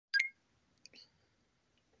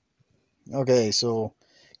Okay, so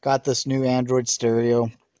got this new Android stereo,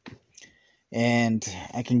 and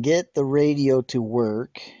I can get the radio to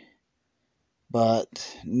work,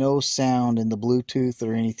 but no sound in the Bluetooth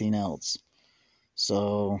or anything else.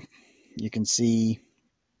 So you can see,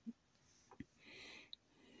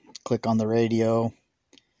 click on the radio,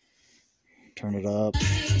 turn it up,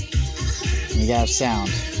 and you have sound.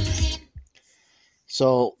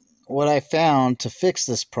 So what I found to fix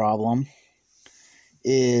this problem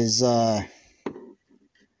is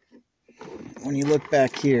when you look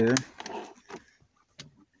back here,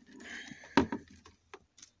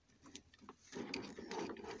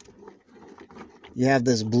 you have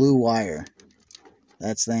this blue wire.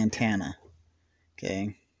 That's the antenna.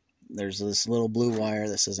 Okay, there's this little blue wire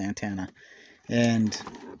that says antenna, and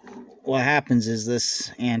what happens is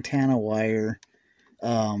this antenna wire,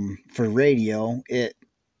 for radio, it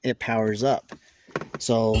powers up.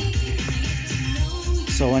 So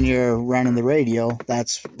when you're running the radio,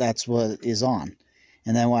 that's what is on.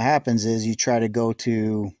 And then what happens is you try to go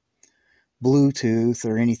to Bluetooth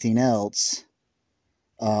or anything else,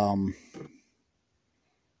 that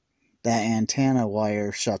antenna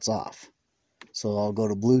wire shuts off. So I'll go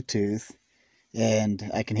to Bluetooth and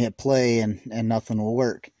I can hit play and nothing will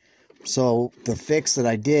work. So the fix that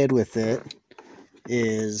I did with it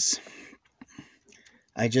is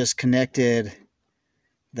I just connected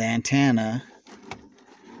the antenna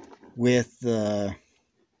with the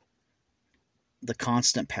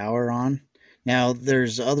constant power on. Now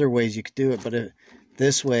there's other ways you could do it, but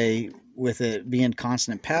this way, with it being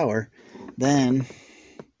constant power, then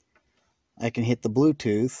I can hit the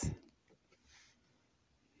Bluetooth.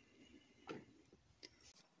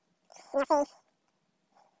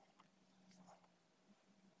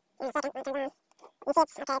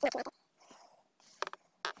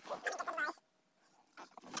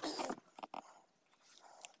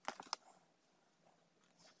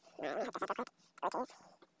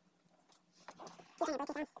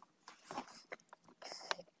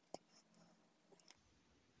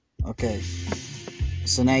 Okay,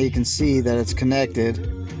 so now you can see that it's connected.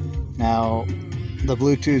 Now the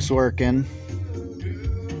Bluetooth's working.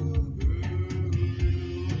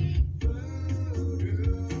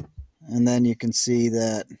 And then you can see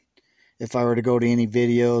that if I were to go to any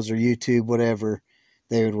videos or YouTube, whatever,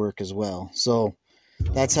 they would work as well. So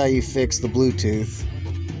that's how you fix the Bluetooth.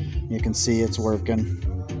 You can see it's working.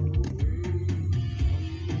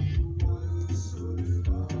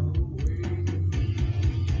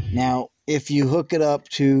 Now, if you hook it up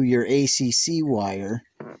to your ACC wire,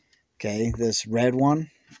 okay, this red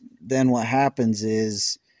one, then what happens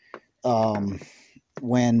is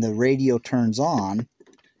when the radio turns on,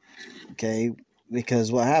 okay,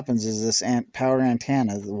 because what happens is this power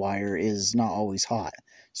antenna, the wire, is not always hot.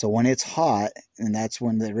 So when it's hot, and that's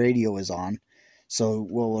when the radio is on, so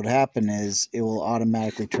what would happen is it will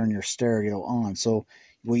automatically turn your stereo on. So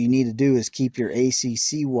what you need to do is keep your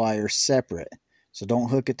ACC wire separate. So don't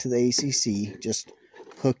hook it to the ACC, just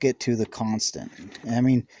hook it to the constant. And I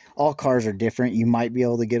mean, all cars are different. You might be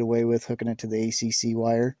able to get away with hooking it to the ACC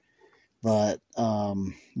wire, but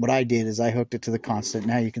what I did is I hooked it to the constant.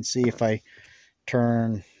 Now you can see if I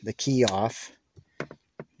turn the key off,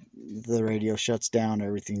 the radio shuts down,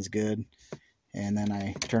 everything's good. And then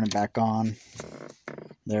I turn it back on.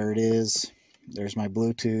 There it is. There's my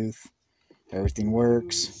Bluetooth. Everything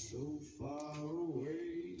works.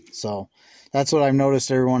 So that's what I've noticed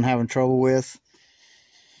everyone having trouble with.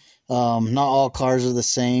 Not all cars are the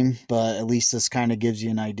same, but at least this kind of gives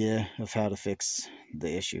you an idea of how to fix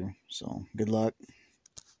the issue. So good luck.